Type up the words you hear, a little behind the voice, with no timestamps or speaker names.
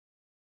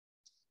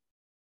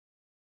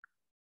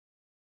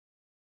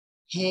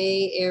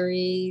Hey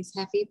Aries,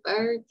 happy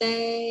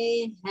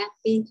birthday.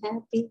 Happy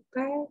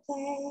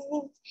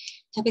birthday.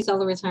 Happy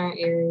solar return,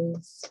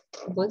 Aries.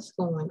 What's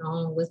going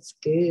on? What's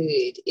good?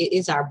 It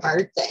is our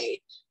birthday.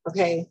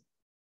 Okay.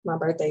 My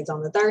birthday's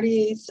on the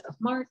 30th of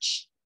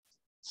March.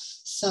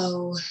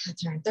 So I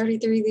turned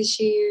 33 this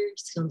year.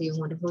 It's gonna be a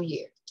wonderful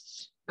year.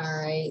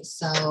 All right.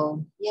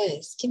 So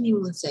yes, give me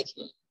 1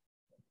 second.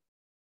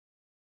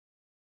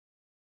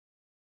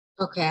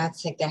 Okay, I'll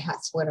take that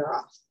hot sweater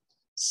off.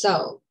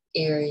 So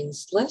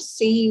Aries, let's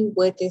see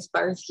what this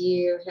birth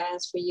year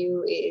has for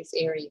you. It is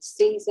Aries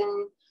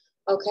season.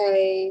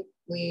 Okay,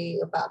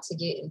 we about to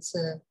get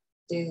into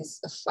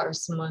this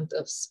first month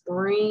of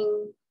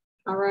spring.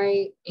 All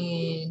right,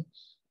 and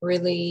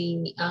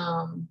really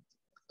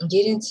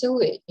get into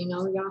it. You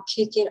know, y'all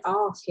kick it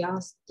off.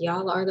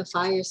 Y'all are the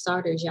fire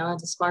starters. Y'all are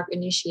the spark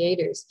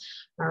initiators.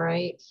 All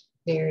right.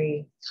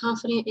 Very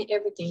confident in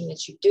everything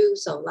that you do.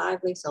 So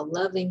lively, so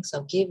loving,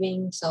 so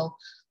giving, so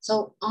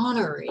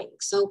honoring,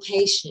 so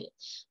patient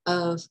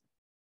of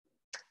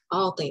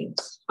all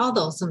things.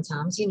 Although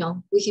sometimes, you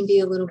know, we can be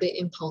a little bit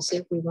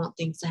impulsive. We want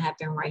things to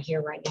happen right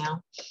here, right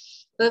now.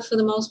 But for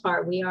the most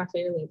part, we are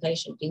fairly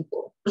patient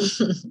people.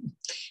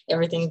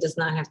 Everything does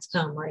not have to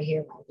come right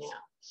here, right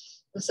now.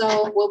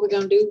 So what we're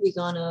going to do, we're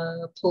going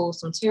to pull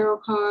some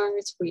tarot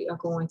cards. We are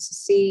going to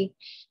see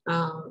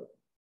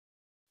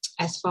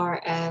as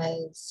far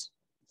as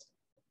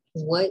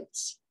what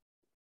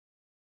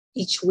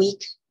each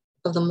week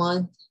of the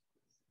month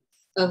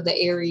of the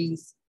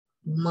Aries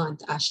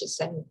month, I should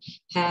say,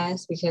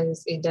 has,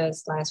 because it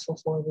does last for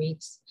 4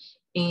 weeks.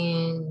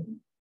 And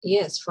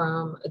yes,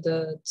 from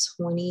the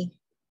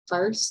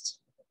 21st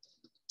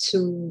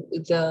to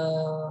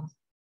the,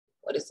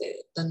 what is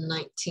it, the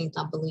 19th,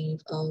 I believe,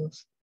 of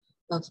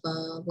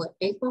what,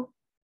 April?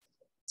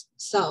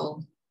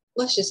 So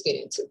let's just get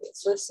into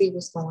this. Let's see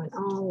what's going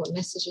on, what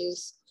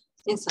messages,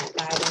 insight,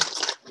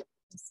 guidance,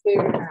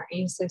 spirit, our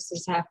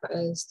ancestors have for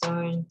us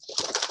during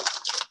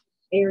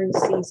Aries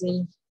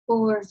season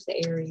for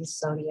the Aries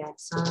zodiac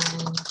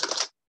sign.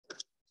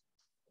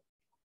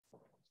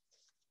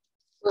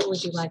 What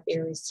would you like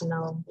Aries to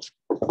know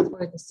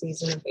for the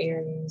season of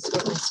Aries?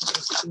 What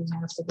messages do you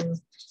have for them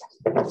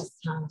this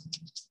time?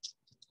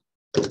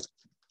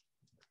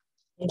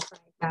 Insight,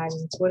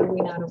 guidance. What are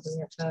we not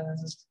aware of?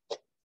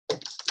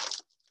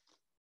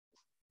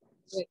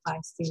 What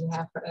advice do you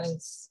have for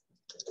us?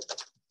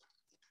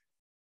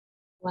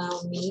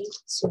 Allow me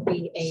to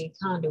be a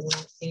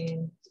conduit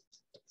and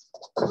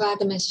provide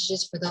the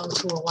messages for those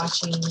who are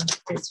watching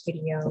this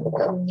video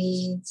who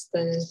needs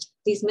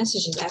these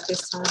messages at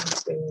this time.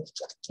 Spirit.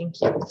 Thank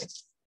you.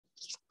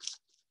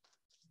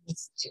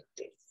 Let's do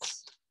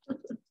this.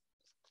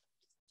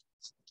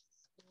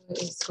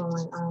 What is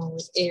going on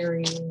with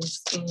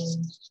Aries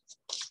in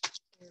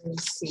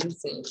Aries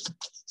season?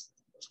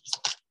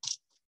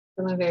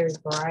 Feeling very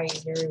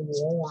bright, very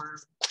warm.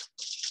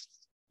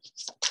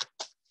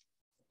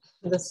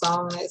 The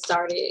song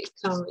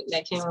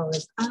that came out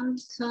was "I'm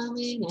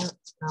coming out.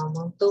 I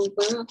want the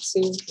world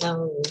to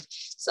know."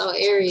 So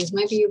Aries,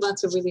 maybe you're about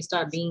to really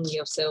start being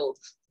yourself.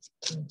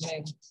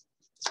 Okay,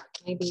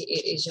 maybe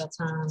it is your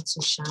time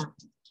to shine.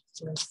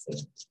 Let's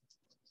see,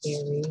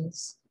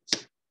 Aries.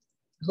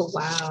 Oh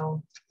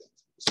wow.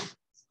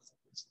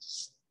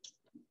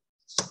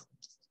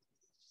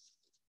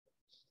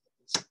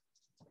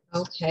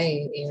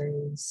 Okay,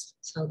 Aries.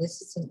 So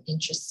this is an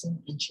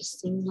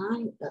interesting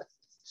lineup.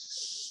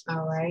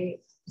 All right.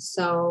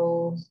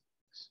 So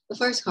the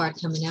first card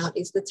coming out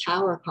is the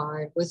Tower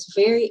card. What's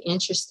very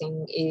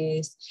interesting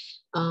is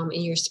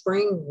in your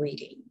spring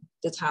reading,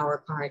 the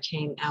Tower card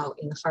came out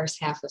in the first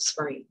half of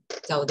spring.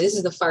 So this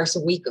is the first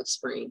week of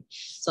spring.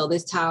 So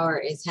this Tower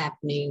is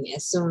happening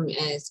as soon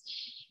as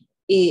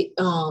it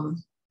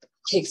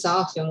kicks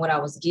off. And what I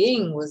was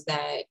getting was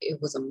that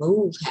it was a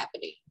move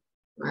happening,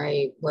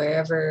 right?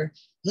 Wherever,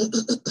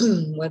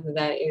 whether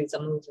that is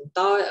a move in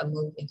thought, a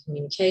move in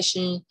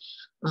communication,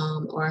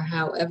 or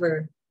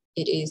however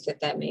it is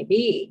that may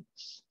be.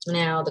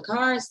 Now, the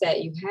cards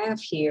that you have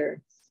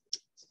here,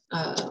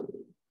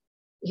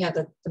 you have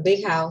the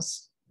big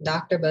house,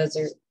 Dr.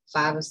 Buzzard,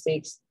 5 of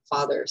 6,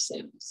 Father of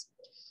Sims.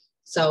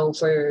 So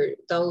for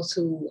those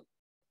who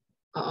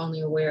are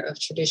only aware of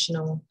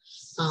traditional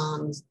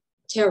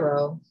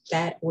tarot,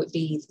 that would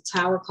be the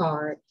Tower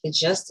card, the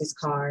Justice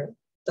card,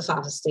 the 5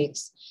 of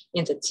 6,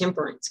 and the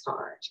Temperance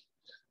card.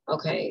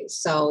 Okay,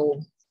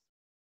 so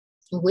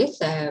with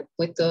that,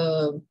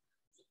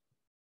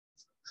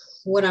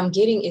 what I'm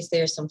getting is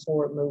there's some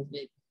forward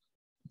movement.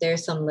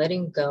 There's some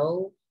letting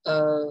go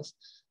of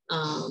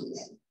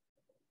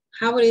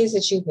how it is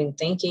that you've been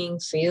thinking,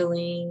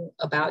 feeling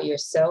about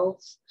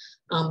yourself,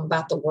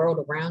 about the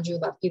world around you,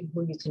 about people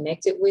who you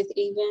connected with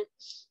even.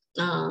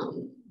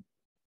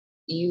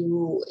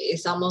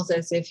 It's almost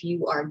as if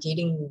you're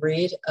getting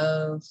rid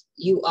of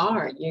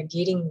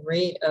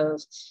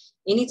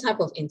any type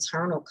of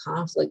internal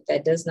conflict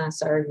that does not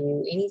serve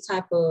you, any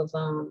type of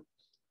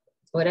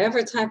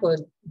whatever type of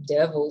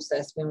devils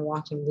that's been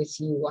walking with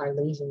you are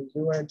leaving.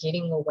 You are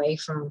getting away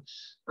from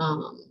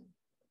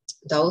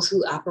those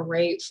who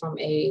operate from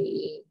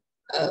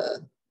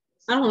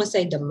I don't want to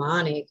say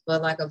demonic,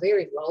 but like a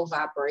very low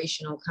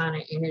vibrational kind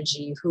of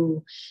energy,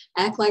 who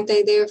act like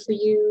they're there for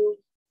you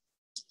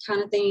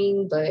kind of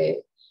thing, but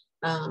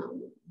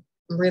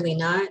really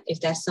not. If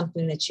that's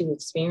something that you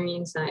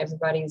experience, not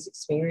everybody is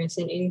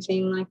experiencing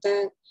anything like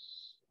that.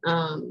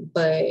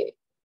 But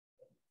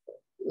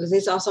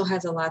this also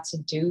has a lot to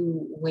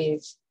do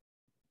with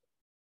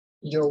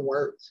your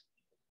work,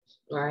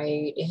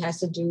 right? It has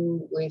to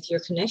do with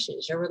your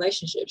connections, your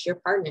relationships, your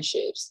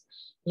partnerships,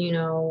 you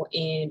know,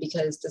 and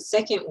because the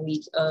second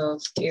week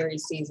of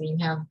Aries season, you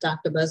have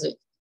Dr. Buzzard.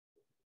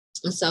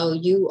 And so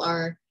you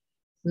are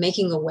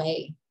making a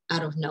way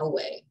out of no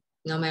way,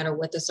 no matter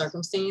what the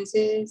circumstance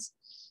is.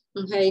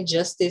 Okay,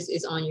 justice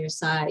is on your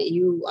side.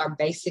 You are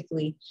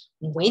basically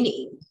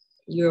winning.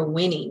 You're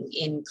winning,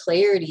 and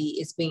clarity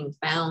is being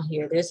found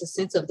here.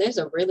 There's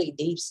a really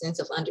deep sense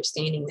of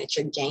understanding that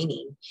you're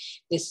gaining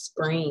this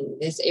spring,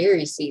 this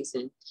Aries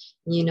season.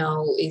 You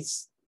know,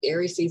 it's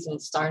Aries season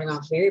starting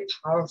off very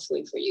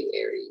powerfully for you,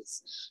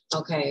 Aries.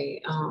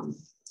 Okay,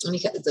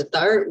 because the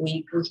third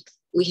week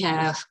we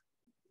have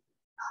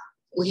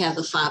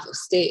the Five of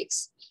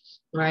Sticks,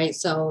 right?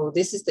 So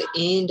this is the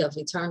end of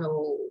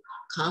eternal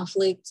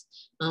conflict.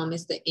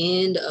 It's the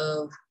end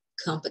of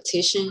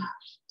competition.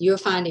 You're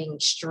finding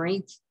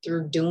strength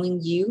through doing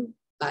you,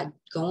 by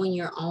going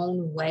your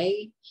own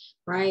way,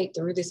 right?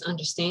 Through this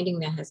understanding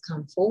that has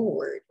come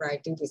forward, right?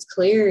 Through this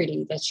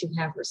clarity that you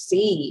have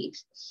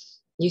received.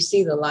 You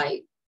see the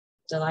light.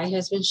 The light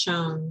has been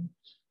shown,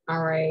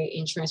 all right,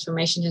 and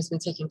transformation has been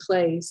taking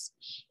place.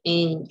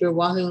 And you're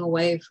walking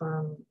away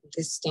from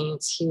this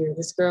stance here.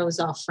 This girl is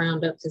all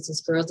frowned up because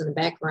this girl's in the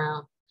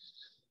background.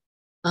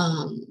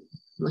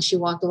 When she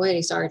walked away,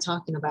 they started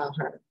talking about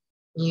her,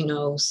 you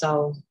know,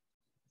 so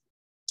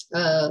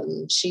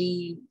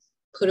she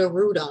put a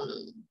root on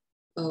them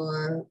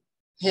or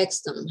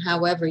hexed them,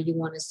 however you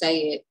want to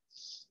say it.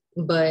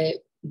 But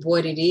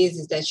what it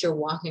is that you're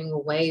walking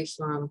away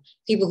from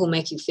people who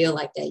make you feel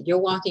like that. You're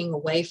walking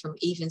away from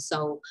even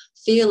so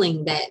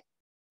feeling that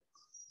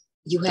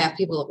you have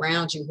people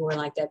around you who are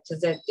like that,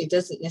 because it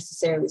doesn't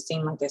necessarily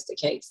seem like that's the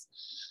case.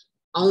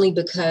 Only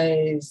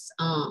because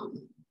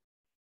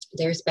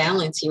there's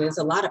balance here. There's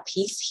a lot of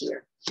peace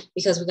here,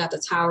 because we got the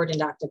Tower and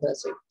Dr.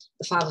 Buzzard,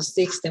 the Five of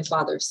Sticks and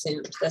Father of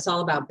Sims. That's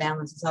all about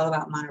balance. It's all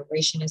about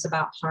moderation. It's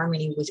about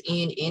harmony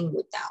within and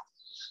without.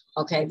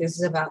 Okay, this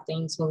is about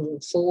things moving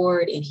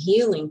forward and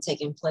healing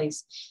taking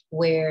place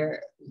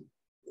where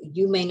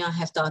you may not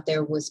have thought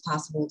there was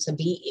possible to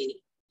be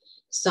any.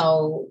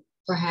 So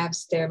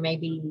perhaps there may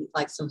be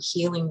like some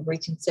healing,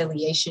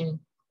 reconciliation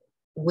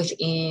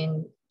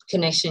within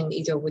connection,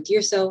 either with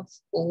yourself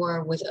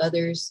or with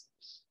others,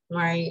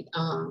 right?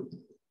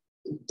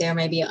 There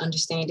may be an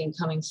understanding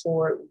coming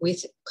forward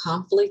with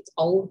conflict,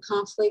 old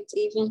conflict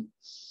even,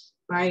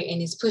 right?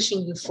 And it's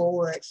pushing you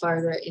forward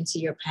further into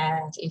your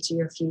path, into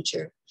your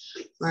future,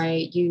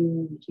 right?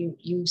 You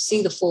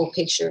see the full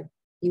picture.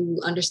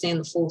 You understand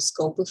the full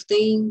scope of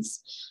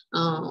things.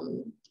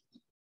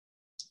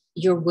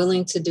 You're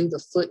willing to do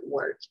the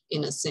footwork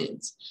in a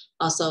sense.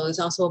 Also, it's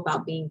also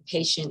about being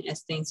patient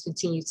as things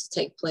continue to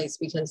take place,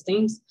 because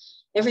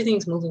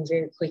everything's moving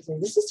very quickly.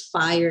 This is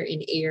fire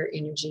and air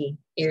energy.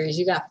 Aries,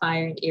 you got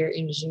fire and air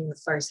energy in the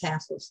first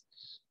half of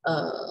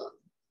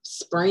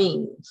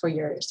spring for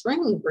your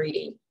spring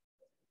breeding.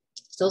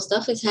 So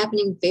stuff is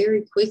happening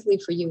very quickly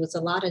for you. It's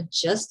a lot of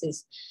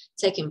justice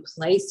taking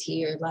place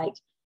here. Like,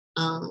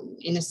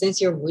 in a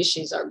sense, your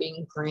wishes are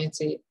being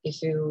granted. It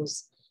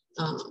feels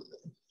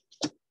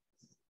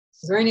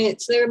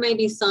granted. So there may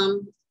be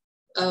some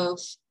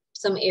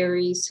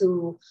Aries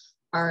who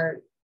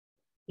are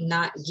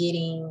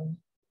getting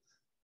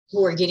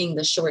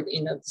the short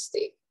end of the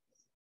stick,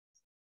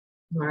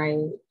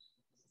 right?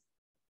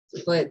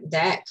 But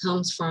that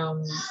comes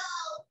from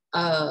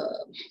an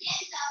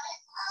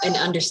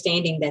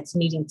understanding that's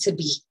needing to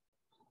be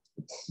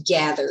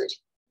gathered,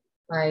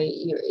 right?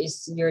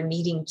 You're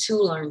needing to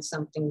learn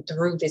something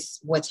through this,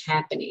 what's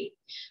happening,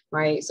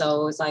 right?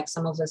 So it's like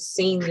some of us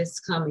seen this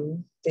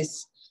coming,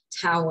 this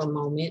Tower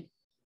moment,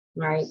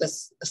 right? But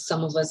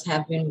some of us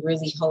have been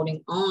really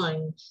holding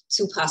on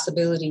to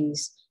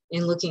possibilities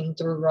and looking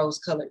through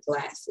rose-colored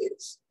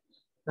glasses,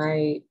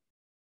 right?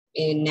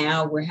 And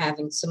now we're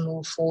having to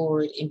move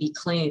forward and be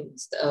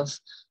cleansed of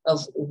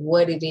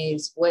what it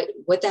is, what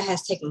that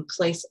has taken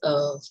place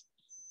of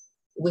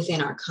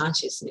within our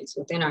consciousness,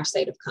 within our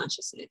state of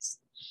consciousness,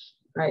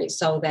 right?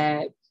 So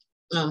that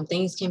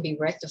things can be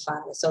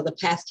rectified, so the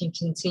path can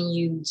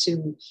continue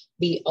to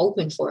be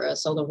open for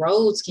us, so the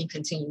roads can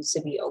continue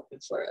to be open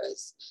for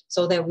us,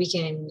 so that we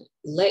can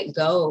let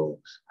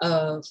go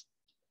of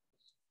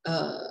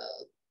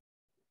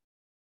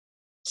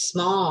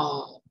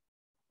small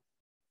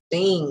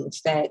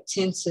things that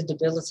tend to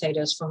debilitate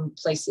us from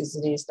places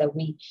it is that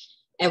we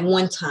at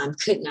one time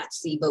could not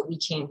see, but we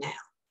can now.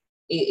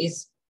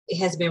 It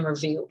has been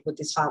revealed with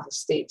this Five of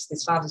Sticks.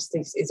 This Five of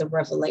Sticks is a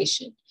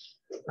revelation,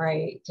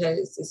 right?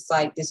 Because it's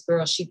like this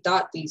girl, she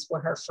thought these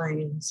were her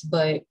friends,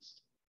 but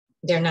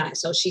They're not.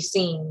 So she's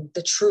seeing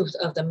the truth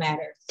of the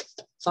matter.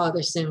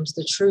 Father Sims,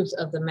 the truth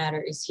of the matter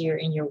is here,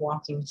 and you're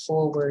walking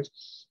forward,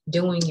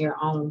 doing your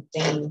own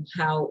thing,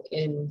 how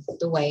in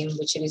the way in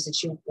which it is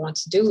that you want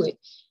to do it.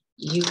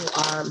 You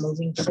are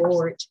moving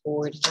forward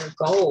toward your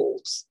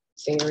goals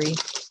very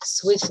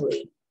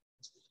swiftly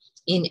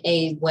in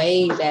a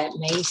way that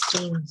may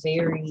seem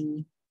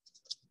very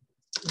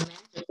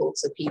magical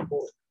to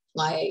people.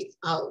 Like,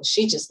 oh,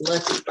 she just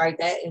lucky, right?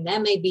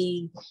 That may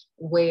be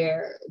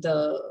where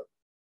the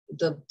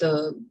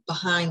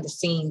behind the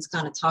scenes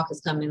kind of talk is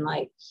coming.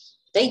 Like,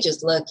 they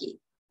just lucky,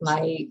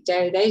 like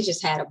they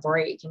just had a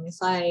break. And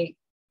it's like,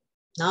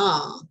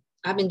 nah,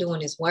 I've been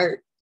doing this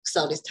work.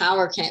 So this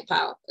tower can't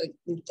power.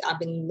 I've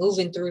been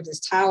moving through this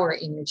tower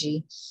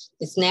energy.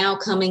 It's now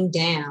coming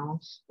down.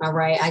 All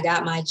right, I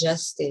got my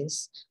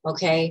justice.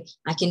 Okay,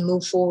 I can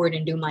move forward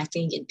and do my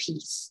thing in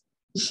peace.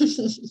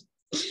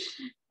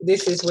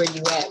 This is where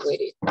you at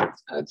with it.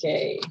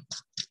 Okay,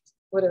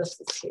 what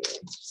else is here?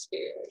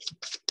 Spirit.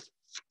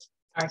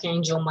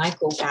 Archangel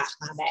Michael got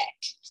my back.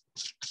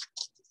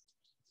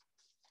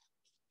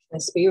 The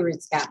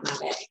spirits got my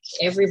back.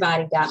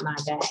 Everybody got my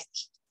back.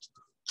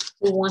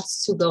 Who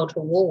wants to go to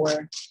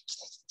war?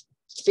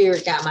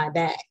 Spirit got my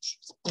back.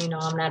 You know,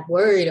 I'm not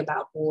worried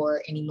about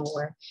war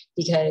anymore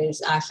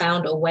because I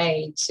found a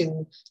way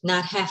to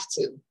not have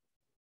to.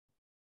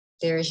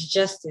 There is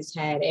justice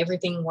had.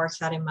 Everything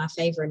works out in my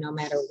favor no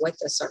matter what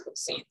the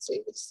circumstance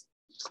is.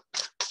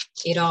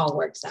 It all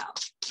works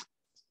out.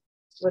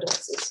 What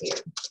else is here?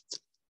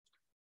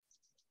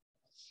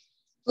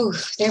 Ooh,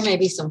 there may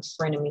be some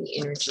frenemy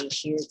energy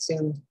here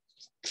too.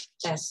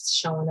 That's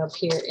showing up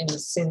here in the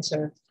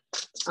center.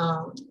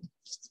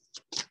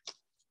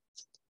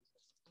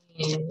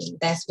 And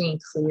that's being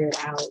cleared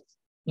out,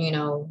 you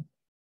know,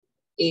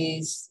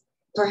 is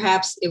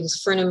perhaps it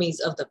was frenemies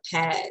of the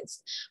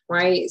past,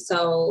 right?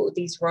 So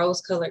these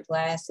rose-colored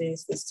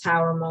glasses, this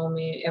tower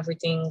moment,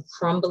 everything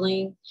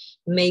crumbling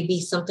may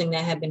be something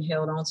that had been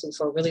held onto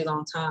for a really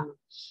long time,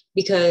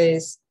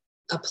 because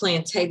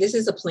this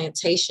is a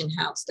plantation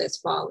house that's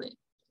fallen,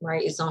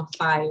 right? It's on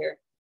fire.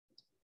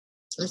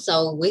 And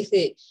so with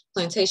it,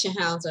 plantation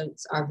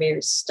houses are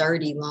very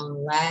sturdy,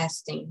 long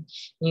lasting.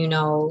 You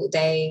know,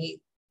 they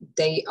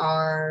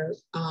are,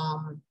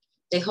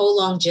 they hold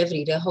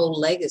longevity, they hold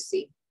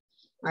legacy,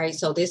 right?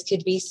 So this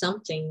could be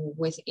something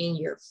within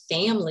your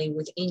family,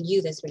 within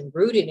you, that's been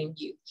rooted in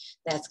you,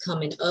 that's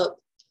coming up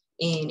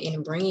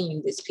and bringing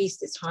you this peace,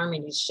 this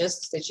harmony, this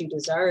justice that you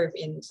deserve.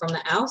 And from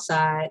the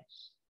outside,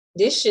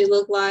 this should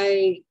look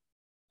like,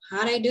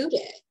 how they do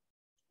that?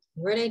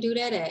 Where they do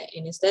that at?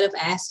 And instead of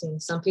asking,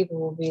 some people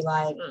will be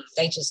like,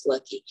 they just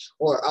lucky.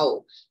 Or,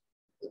 oh,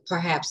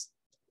 perhaps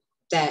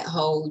that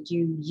whole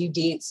you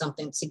did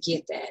something to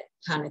get that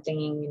kind of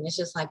thing. And it's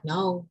just like,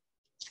 no,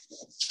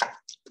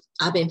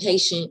 I've been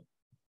patient.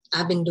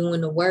 I've been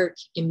doing the work,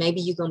 and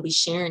maybe you're going to be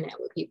sharing that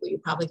with people. You're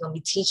probably going to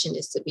be teaching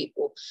this to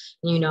people,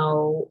 you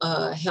know,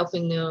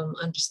 helping them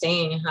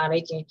understand how they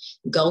can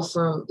go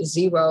from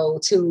zero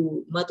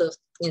to mother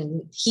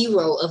and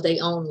hero of their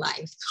own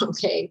life.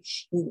 Okay.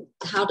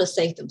 How to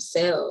save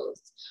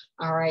themselves.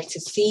 All right. To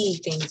see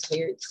things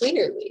very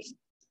clearly.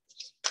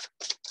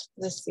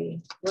 Let's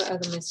see. What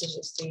other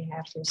messages do you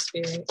have for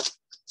Spirit?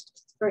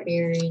 For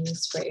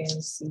Aries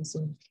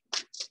season.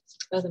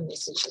 Other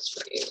messages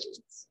for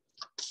Aries.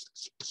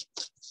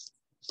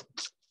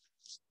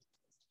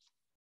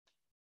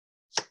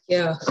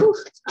 Yeah. Whew.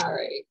 All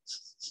right.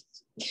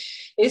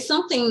 It's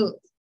something,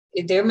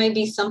 there may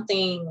be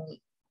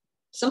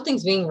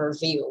something's being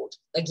revealed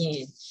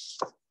again.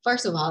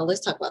 First of all, let's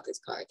talk about this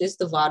card. This is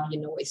the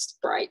Vaudeville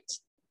Sprite.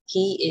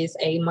 He is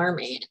a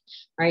merman,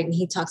 right? And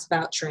he talks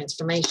about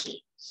transformation.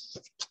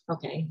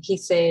 Okay. He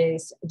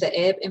says the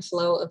ebb and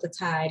flow of the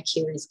tide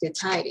carries good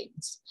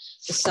tidings.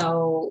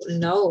 So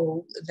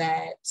know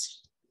that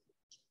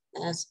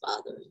that's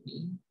bothering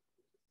me.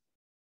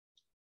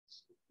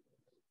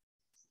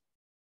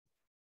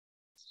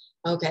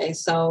 Okay,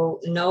 so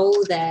know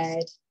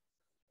that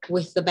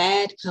with the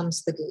bad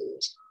comes the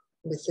good.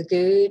 With the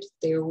good,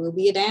 there will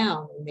be a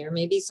down, and there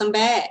may be some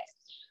bad,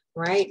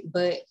 right?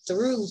 But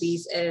through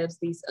these ebbs,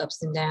 these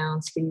ups and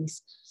downs,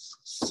 these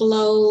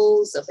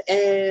flows of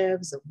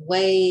ebbs, of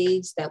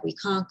waves that we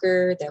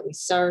conquer, that we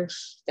surf,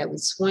 that we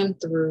swim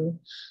through,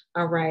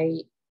 all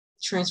right,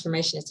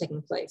 transformation is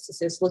taking place. It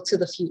says, look to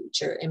the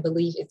future and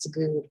believe it's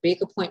good.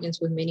 Big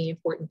appointments with many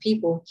important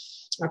people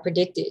are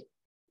predicted,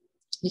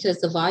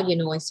 because the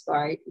Vaudeville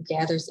Sprite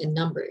gathers in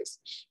numbers.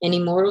 An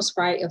immortal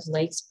sprite of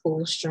lakes,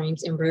 pools,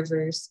 streams, and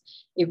rivers.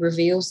 It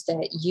reveals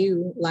that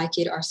you, like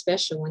it, are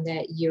special, and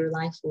that your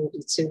life will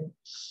be too.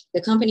 The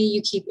company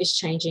you keep is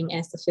changing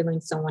as the feeling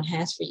someone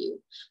has for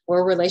you, or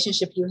a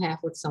relationship you have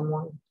with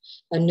someone.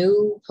 A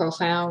new,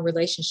 profound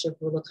relationship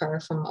will occur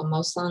from a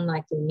most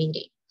unlikely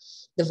meeting.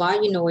 The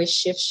Vaudeville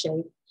shifts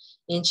shape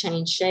and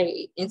change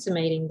shade,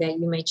 intimating that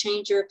you may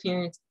change your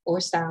appearance or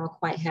style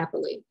quite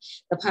happily.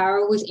 The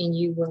power within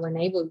you will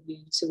enable you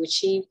to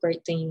achieve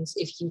great things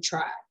if you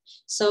try.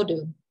 So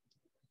do.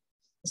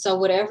 So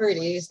whatever it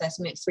is that's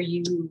meant for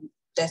you,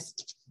 that's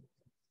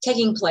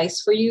taking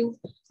place for you.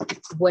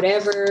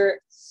 Whatever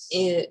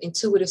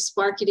intuitive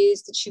spark it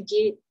is that you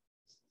get,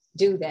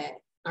 do that.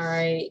 All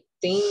right.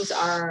 Things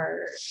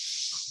are,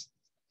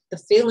 the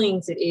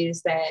feelings it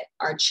is that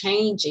are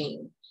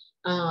changing.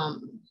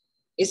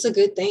 It's a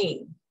good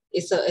thing.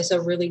 It's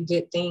a really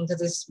good thing,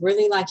 because it's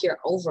really like you're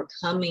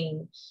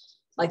overcoming,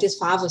 like this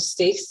 5 of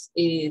Sticks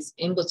is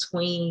in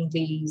between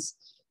these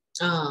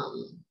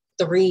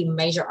 3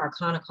 major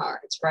arcana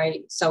cards,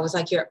 right? So it's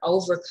like you're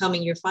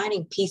overcoming, you're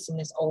finding peace in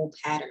this old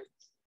pattern,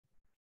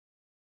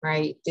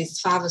 right? This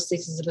 5 of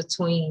Sticks is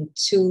between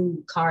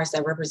 2 cards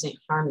that represent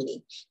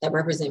harmony, that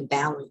represent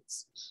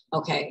balance,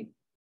 okay?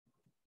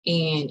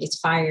 And it's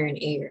fire and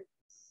air.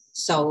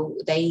 So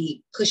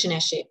they pushing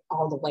that shit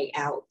all the way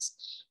out,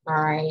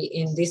 all right?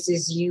 And this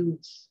is you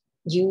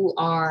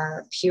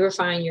are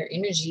purifying your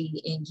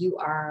energy, and you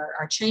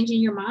are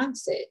changing your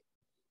mindset.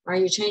 Right?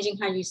 You're changing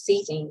how you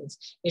see things.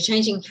 You're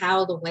changing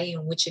how the way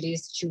in which it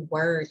is that you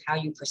word, how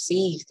you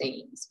perceive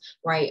things,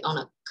 right? On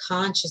a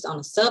conscious, on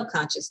a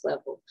subconscious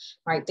level,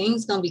 right?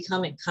 Things gonna be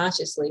coming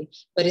consciously,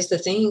 but it's the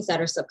things that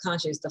are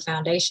subconscious, the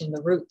foundation,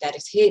 the root that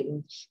is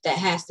hidden, that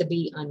has to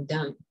be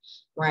undone,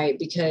 right?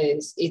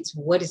 Because it's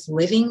what is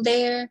living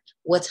there,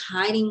 what's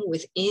hiding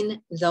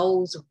within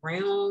those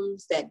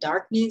realms, that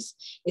darkness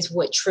is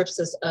what trips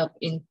us up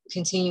in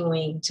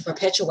continuing to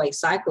perpetuate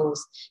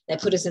cycles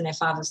that put us in that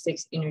 5 of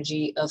Sticks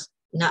energy of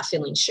not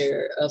feeling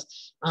sure, of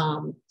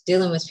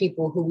dealing with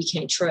people who we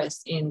can't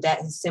trust. And that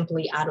is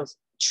simply out of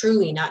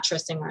truly not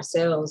trusting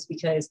ourselves,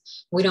 because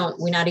we're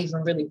not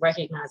even really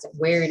recognizing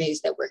where it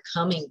is that we're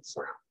coming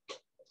from.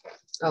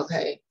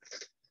 Okay.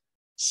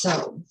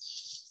 So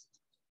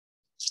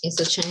it's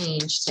a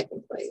change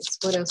taking place.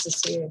 What else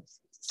is here?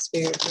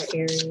 Spirit for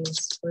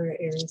Aries. For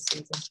Aries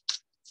season.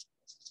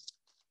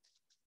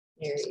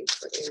 Aries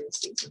for Aries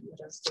season.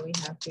 What else do we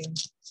have here?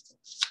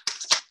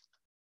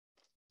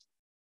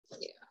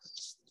 Yeah.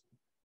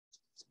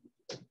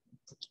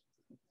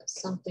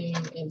 Something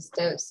is,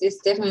 it's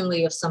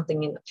definitely of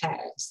something in the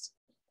past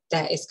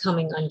that is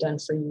coming undone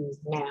for you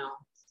now.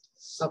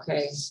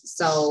 Okay.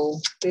 So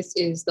this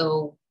is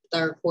the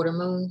 3rd quarter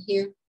moon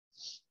here.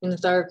 In the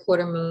 3rd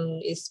quarter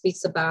moon, it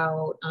speaks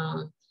about,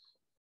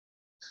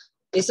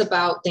 it's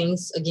about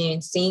things,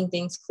 again, seeing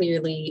things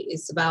clearly.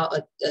 It's about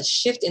a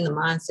shift in the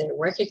mindset,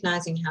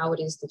 recognizing how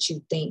it is that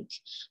you think,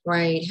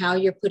 right? How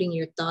you're putting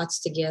your thoughts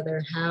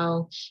together,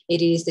 how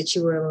it is that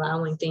you are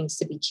allowing things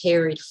to be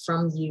carried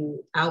from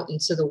you out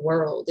into the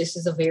world. This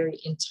is a very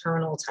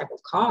internal type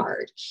of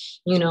card,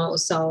 you know,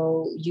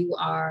 so you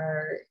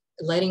are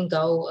letting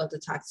go of the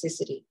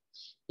toxicity.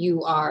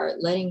 You are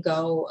letting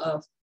go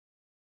of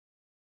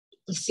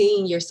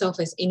seeing yourself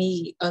as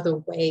any other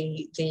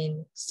way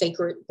than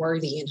sacred,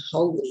 worthy, and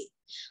holy.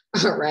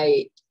 All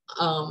right.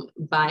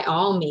 By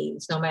all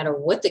means, no matter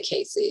what the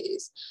case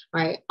is,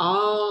 right?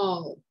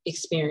 All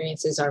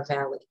experiences are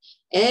valid.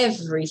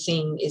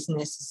 Everything is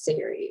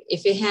necessary.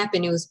 If it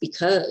happened, it was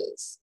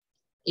because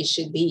it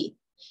should be,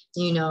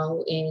 you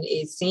know, and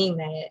it's seeing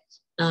that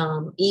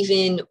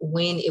even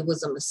when it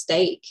was a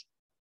mistake,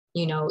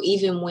 you know,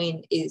 even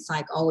when it's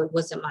like, oh, it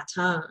wasn't my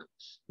time.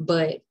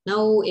 But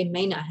no, it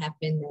may not have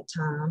been that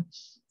time,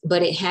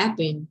 but it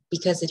happened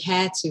because it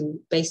had to,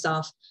 based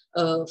off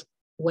of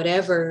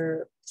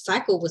whatever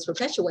cycle was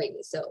perpetuating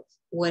itself,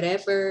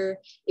 whatever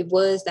it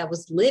was that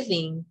was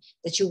living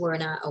that you were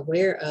not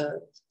aware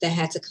of, that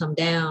had to come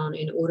down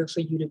in order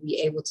for you to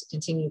be able to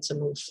continue to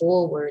move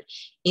forward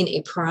in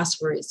a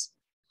prosperous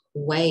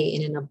way,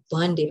 in an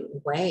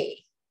abundant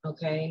way.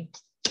 Okay.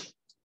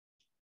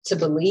 To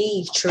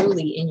believe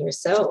truly in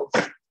yourself.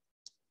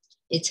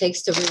 It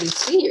takes to really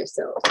see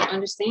yourself, to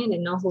understand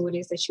and know who it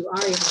is that you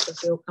are. You have to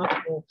feel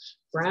comfortable,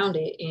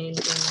 grounded, and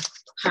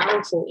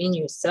powerful in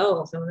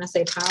yourself. And when I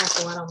say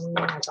powerful, I don't mean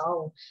like,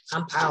 oh,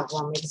 I'm powerful,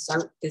 I'm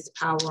exert this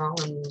power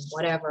on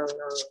whatever,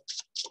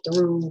 or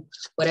through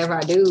whatever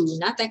I do.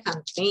 Not that kind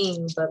of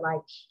thing, but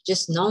like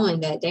just knowing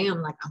that,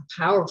 damn, like I'm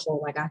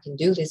powerful, like I can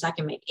do this, I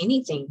can make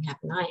anything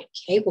happen, I am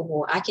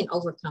capable, I can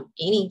overcome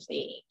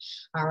anything.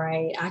 All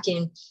right. I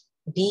can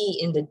be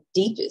in the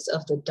deepest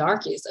of the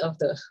darkest of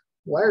the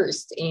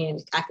worst, and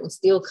I can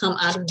still come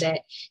out of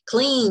that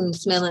clean,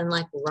 smelling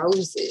like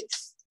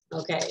roses.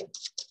 Okay,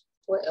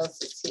 what else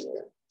is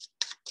here?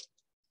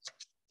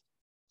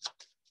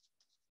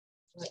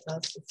 What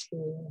else is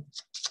here?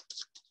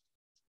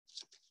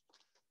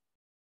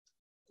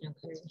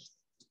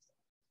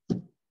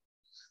 Okay,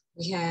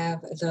 we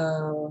have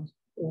the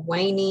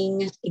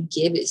waning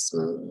gibbous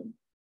moon.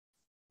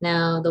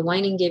 Now, the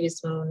waning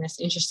gibbous moon, that's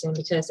interesting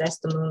because that's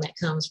the moon that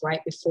comes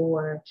right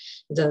before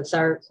the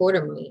 3rd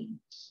quarter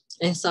moon.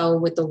 And so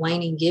with the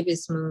waning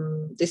gibbous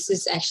moon, this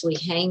is actually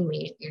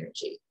hangman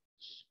energy,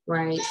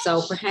 right?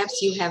 So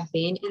perhaps you have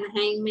been in the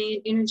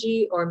hangman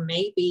energy, or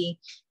maybe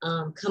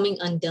coming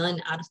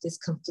undone out of this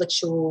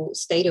conflictual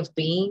state of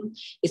being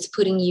is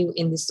putting you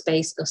in the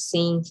space of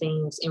seeing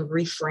things and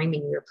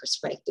reframing your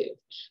perspective,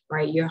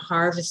 right? You're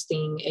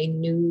harvesting a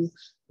new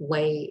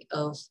way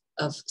of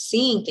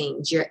seeing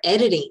things. You're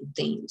editing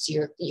things.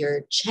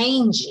 You're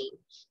changing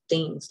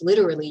things.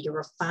 Literally,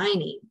 you're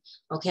refining.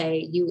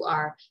 Okay. You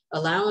are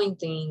allowing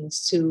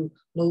things to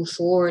move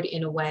forward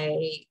in a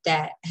way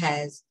that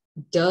has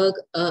dug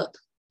up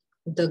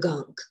the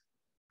gunk.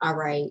 All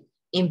right.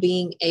 And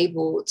being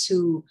able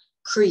to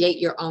create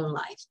your own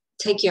life,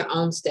 take your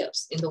own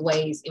steps in the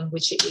ways in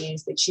which it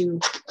is that you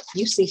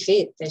see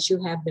fit, that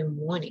you have been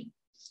wanting.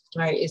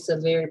 Right. It's a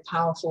very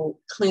powerful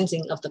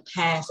cleansing of the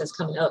past that's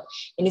coming up.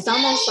 And it's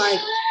almost like,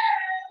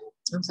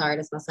 I'm sorry,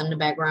 that's my son in the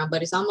background,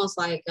 but it's almost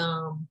like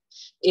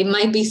it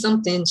might be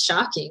something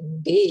shocking,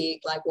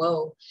 big, like,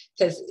 whoa.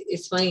 Because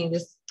it's funny,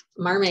 this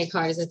mermaid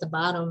card is at the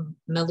bottom,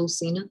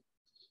 Melusina,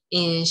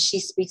 and she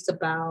speaks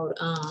about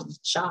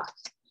shock,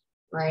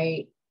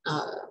 right?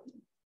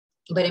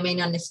 But it may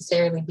not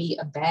necessarily be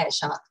a bad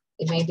shock.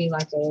 It may be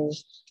like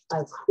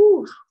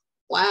whew,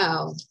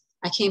 wow,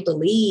 I can't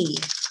believe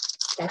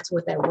that's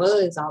what that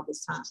was all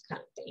this time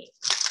kind of thing,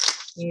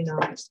 you know.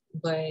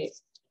 But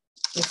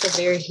it's a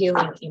very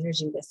healing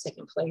energy that's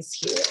taking place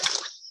here.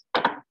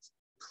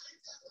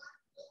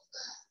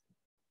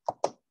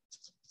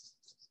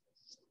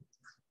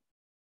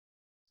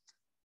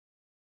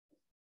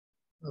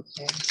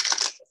 Okay.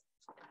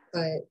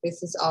 But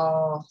this is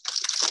all,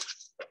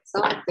 it's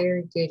all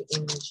very good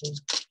energy.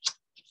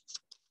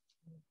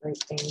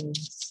 Great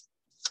things.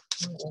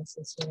 What else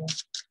is here?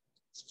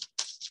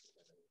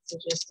 So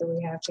just that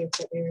we have here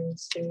for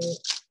Aries Spirit.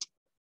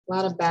 A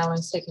lot of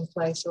balance taking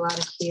place, a lot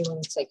of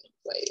healing taking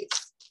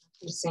place.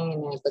 I'm saying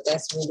that, but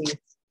that's really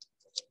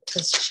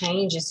because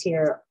change is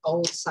here.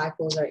 Old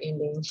cycles are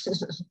ending.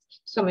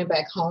 Coming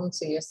back home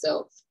to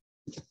yourself.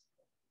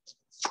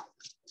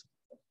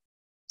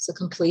 It's a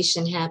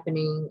completion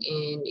happening,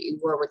 and you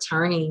are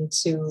returning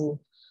to,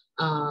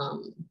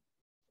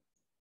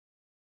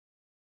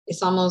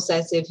 it's almost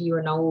as if you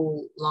are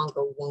no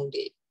longer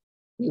wounded.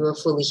 You are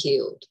fully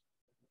healed.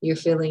 You're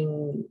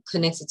feeling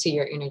connected to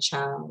your inner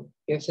child.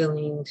 You're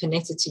feeling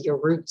connected to your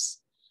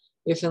roots.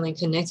 You're feeling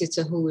connected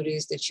to who it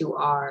is that you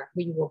are,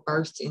 who you were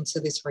birthed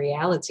into this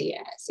reality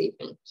as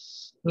even,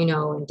 you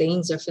know, and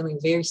things are feeling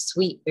very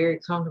sweet, very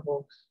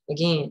comfortable.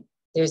 Again,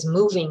 there's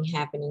moving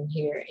happening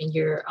here, and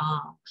you're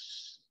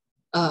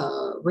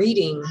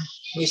reading,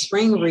 your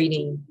spring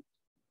reading,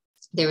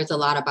 there is a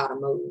lot about a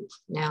move.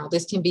 Now,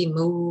 this can be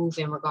move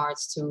in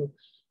regards to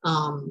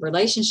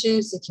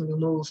relationships. It can be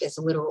moved as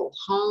a literal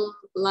home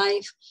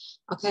life.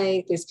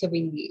 Okay, this could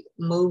be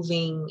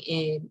moving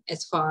in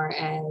as far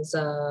as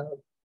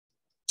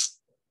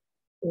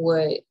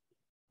what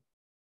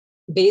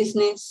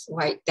business,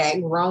 like that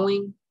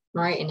growing,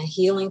 right, and a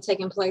healing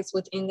taking place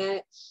within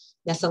that.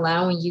 That's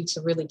allowing you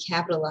to really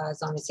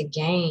capitalize on it, to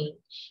gain,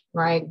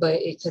 right? But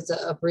because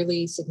a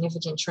really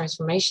significant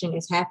transformation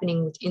is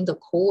happening within the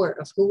core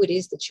of who it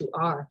is that you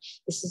are.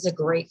 This is a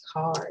great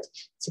card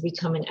to be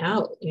coming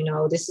out. You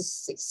know, this is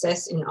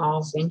success in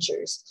all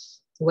ventures.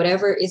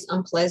 Whatever is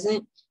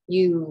unpleasant,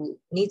 you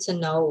need to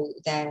know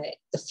that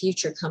the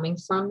future coming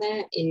from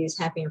that is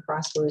happy and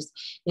prosperous.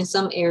 In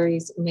some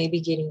areas,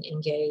 maybe getting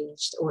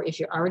engaged, or if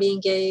you're already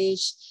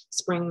engaged,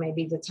 spring may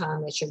be the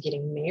time that you're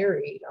getting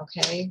married,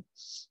 okay?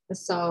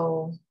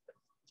 So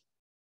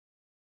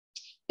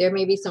there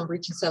may be some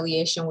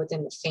reconciliation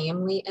within the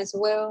family as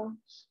well.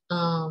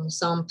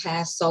 Some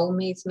past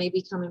soulmates may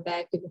be coming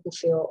back, people who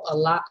feel a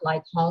lot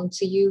like home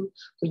to you,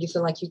 who you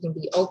feel like you can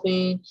be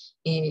open,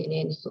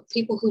 and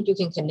people who you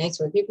can connect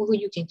with, people who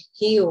you can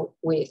heal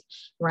with,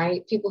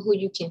 right? People who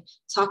you can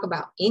talk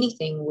about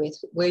anything with,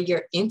 where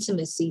your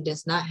intimacy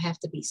does not have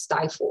to be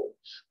stifled,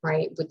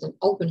 right? With an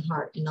open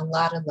heart and a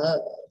lot of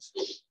love,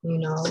 you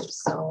know?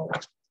 So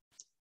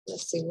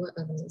let's see what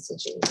other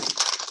messages.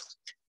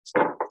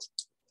 I'm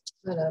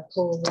gonna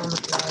pull one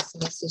last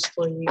message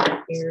for you,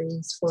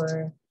 Aries,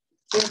 for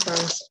your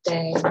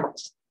birthday.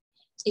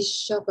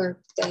 It's your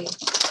birthday.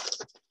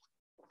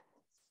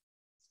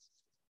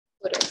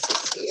 What else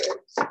is here?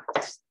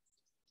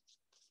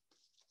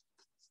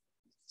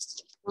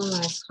 One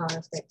last card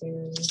for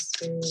Aries.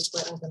 Spirit.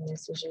 What other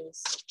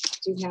messages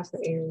do you have for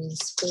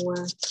Aries for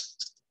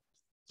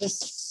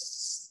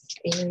this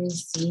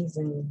Aries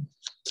season?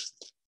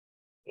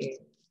 Aries.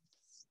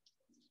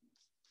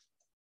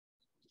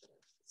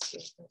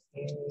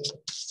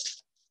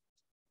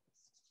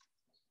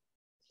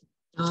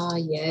 Oh,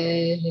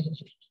 yes.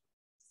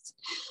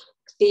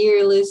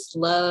 Fearless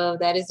love.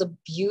 That is a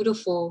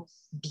beautiful,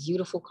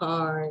 beautiful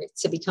card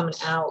to be coming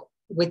out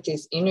with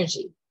this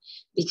energy,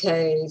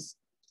 because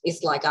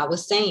it's like I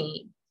was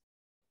saying,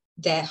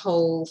 that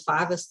whole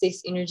 5 or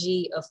 6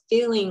 energy of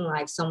feeling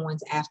like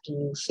someone's after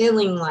you,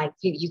 feeling like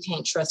you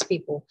can't trust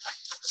people.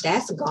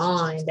 That's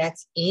gone.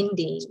 That's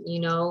ending, you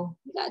know.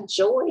 You got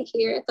joy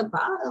here at the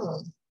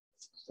bottom.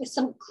 There's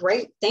some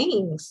great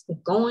things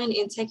going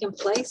and taking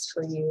place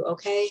for you,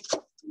 okay?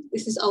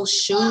 This is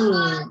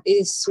Oshun. It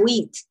is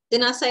sweet.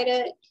 Didn't I say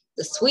that?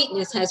 The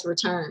sweetness has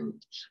returned,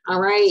 all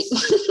right?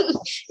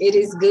 It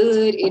is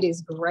good. It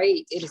is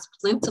great. It is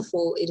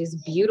plentiful. It is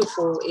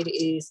beautiful. It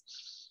is,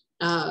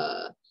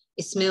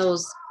 it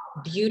smells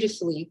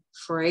beautifully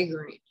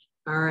fragrant,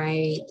 All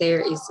right, there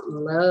is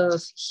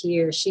love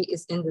here. She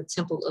is in the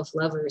Temple of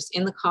Lovers.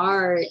 In the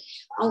card,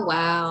 oh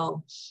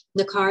wow,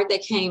 the card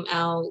that came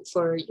out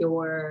for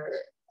your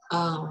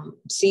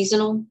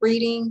seasonal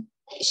reading,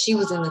 she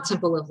was in the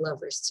Temple of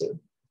Lovers too.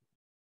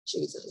 She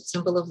was in the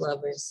Temple of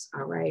Lovers.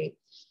 All right.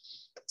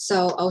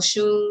 So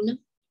Oshun,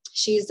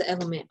 she's the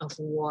element of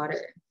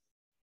water.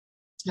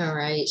 All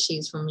right.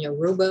 She's from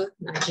Yoruba,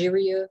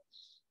 Nigeria.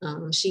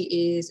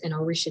 She is an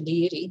Orisha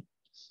deity,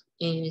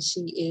 and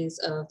she is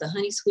of the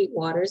honey sweet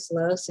waters,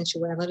 love,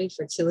 sensuality,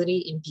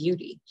 fertility, and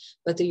beauty.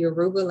 But the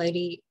Yoruba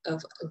lady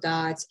of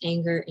God's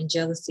anger and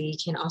jealousy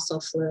can also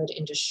flood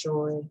and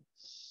destroy.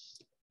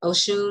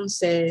 Oshun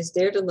says,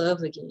 dare to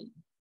love again.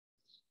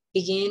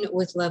 Begin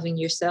with loving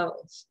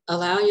yourself.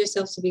 Allow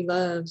yourself to be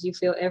loved. You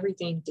feel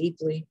everything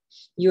deeply.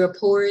 You are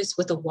porous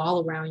with a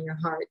wall around your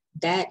heart.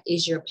 That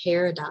is your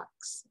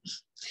paradox.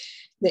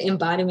 The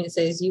embodiment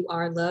says you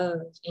are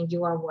loved and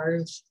you are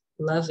worth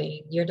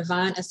loving. Your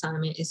divine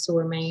assignment is to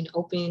remain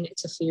open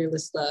to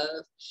fearless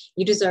love.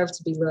 You deserve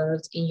to be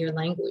loved in your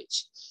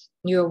language.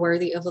 You are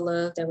worthy of a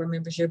love that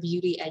remembers your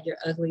beauty at your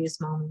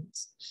ugliest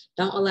moments.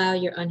 Don't allow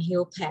your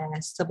unhealed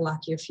past to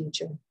block your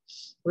future.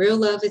 Real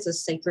love is a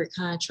sacred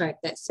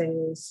contract that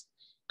says,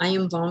 I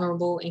am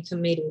vulnerable and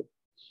committed.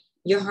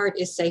 Your heart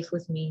is safe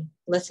with me.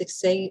 Let's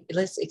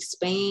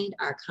expand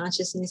our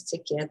consciousness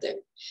together.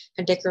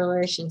 Her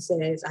declaration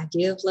says, I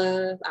give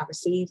love, I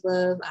receive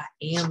love, I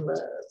am love.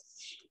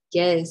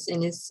 Yes,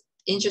 and it's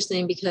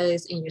interesting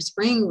because in your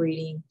spring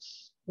reading,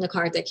 the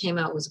card that came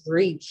out was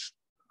grief,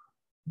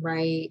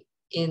 right?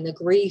 And the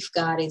grief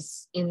God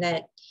is in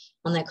that,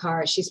 on that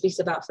card, she speaks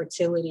about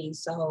fertility.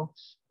 So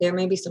there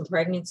may be some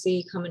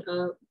pregnancy coming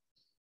up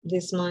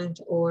this month,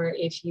 or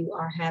if you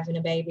are having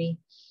a baby,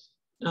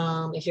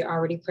 if you're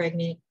already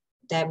pregnant,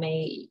 that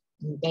may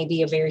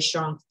be a very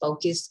strong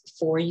focus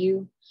for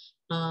you.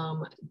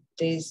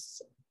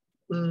 This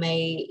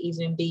may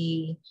even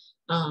be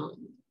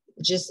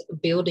just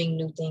building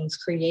new things,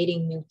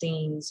 creating new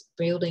things,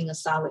 building a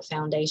solid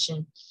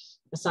foundation,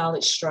 a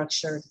solid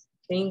structure.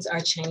 Things are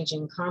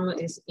changing. Karma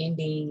is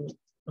ending,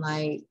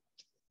 like,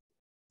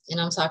 and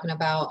I'm talking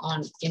about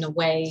in a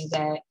way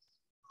that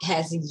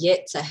has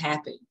yet to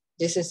happen.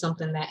 This is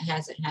something that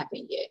hasn't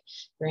happened yet.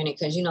 Granted,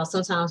 because, you know,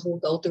 sometimes we'll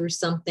go through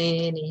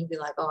something and you'll be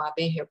like, oh, I've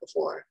been here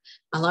before.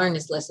 I learned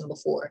this lesson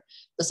before.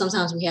 But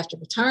sometimes we have to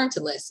return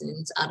to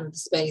lessons out of the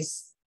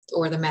space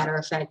or the matter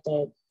of fact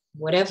that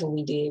whatever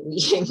we did, we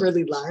didn't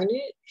really learn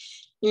it,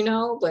 you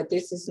know, but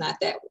this is not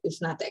that,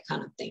 it's not that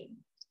kind of thing.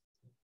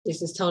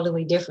 This is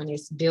totally different.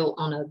 It's built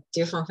on a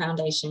different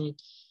foundation.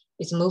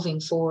 It's moving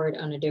forward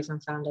on a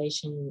different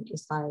foundation.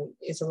 It's like,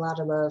 it's a lot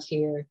of love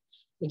here.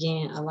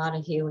 Again, a lot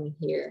of healing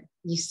here.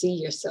 You see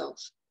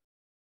yourself.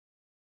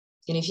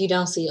 And if you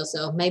don't see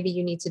yourself, maybe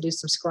you need to do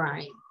some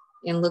scrying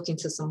and look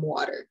into some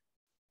water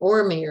or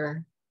a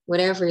mirror,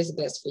 whatever is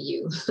best for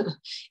you.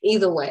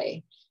 Either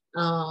way,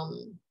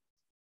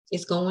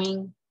 it's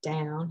going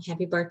down.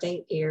 Happy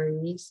birthday,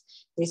 Aries.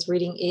 This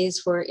reading is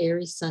for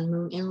Aries, Sun,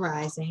 Moon, and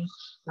Rising.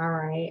 All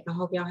right. I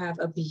hope y'all have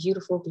a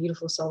beautiful,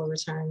 beautiful solar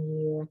return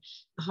year.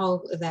 I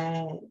hope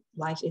that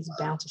life is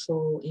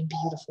bountiful and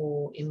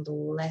beautiful and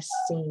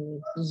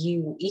blessing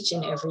you each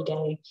and every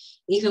day,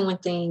 even when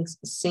things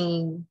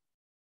seem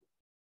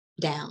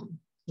down,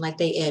 like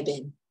they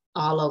ebbing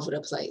all over the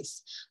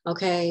place.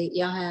 Okay.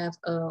 Y'all have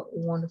a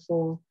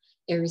wonderful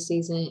Aries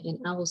season, and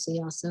I will see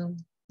y'all soon.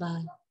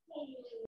 Bye.